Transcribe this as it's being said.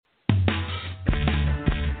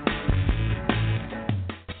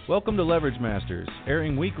Welcome to Leverage Masters,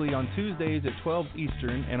 airing weekly on Tuesdays at 12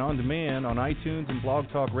 Eastern and on demand on iTunes and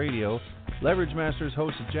Blog Talk Radio. Leverage Masters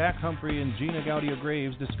hosts Jack Humphrey and Gina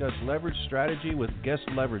Gaudio-Grace discuss leverage strategy with guest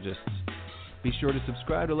leveragists. Be sure to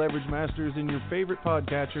subscribe to Leverage Masters in your favorite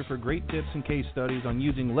podcatcher for great tips and case studies on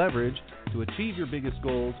using leverage to achieve your biggest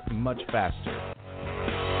goals much faster.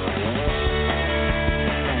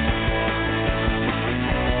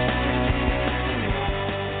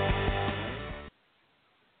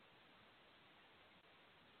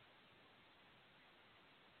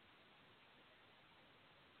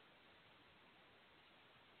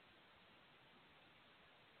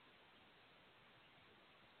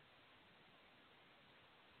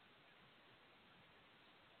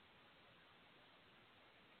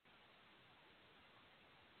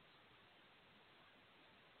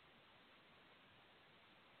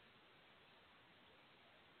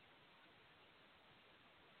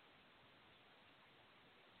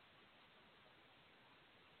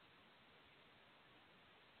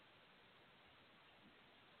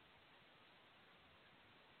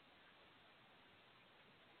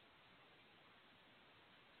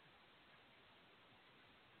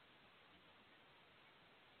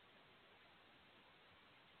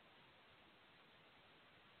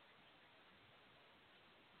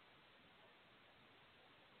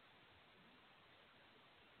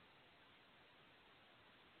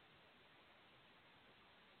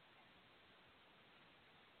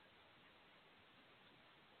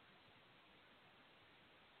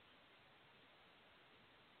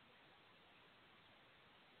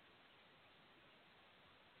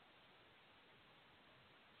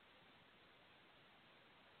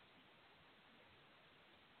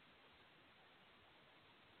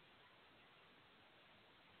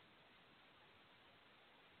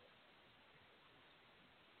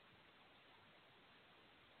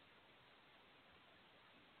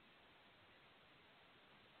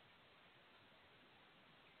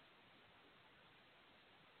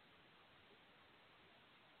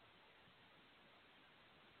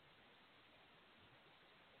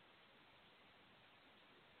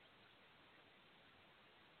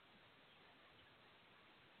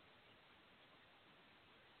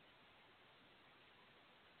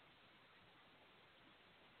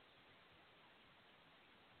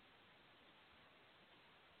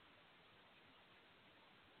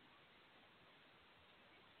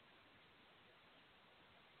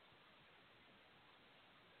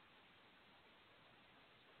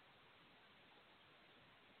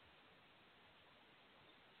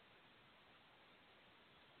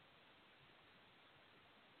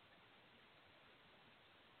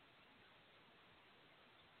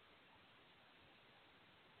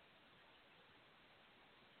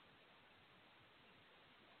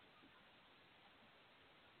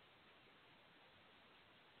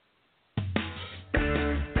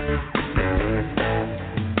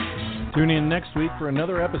 Tune in next week for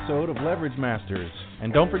another episode of Leverage Masters.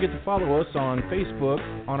 And don't forget to follow us on Facebook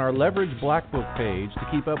on our Leverage Black Book page to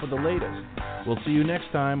keep up with the latest. We'll see you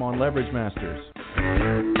next time on Leverage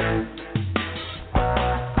Masters.